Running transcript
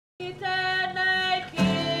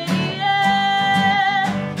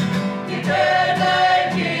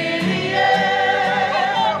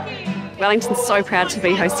Wellington's so proud to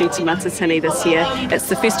be hosting Te Matatini this year. It's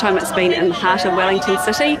the first time it's been in the heart of Wellington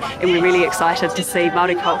City, and we're really excited to see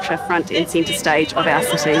Māori culture front and centre stage of our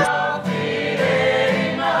city.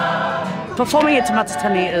 Performing at Te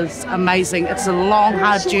Matatini is amazing. It's a long,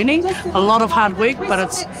 hard journey, a lot of hard work, but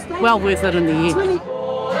it's well worth it in the end.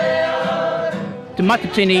 Te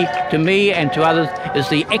Matatini, to me and to others, is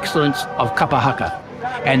the excellence of kapa haka,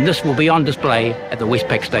 and this will be on display at the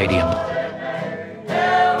Westpac Stadium.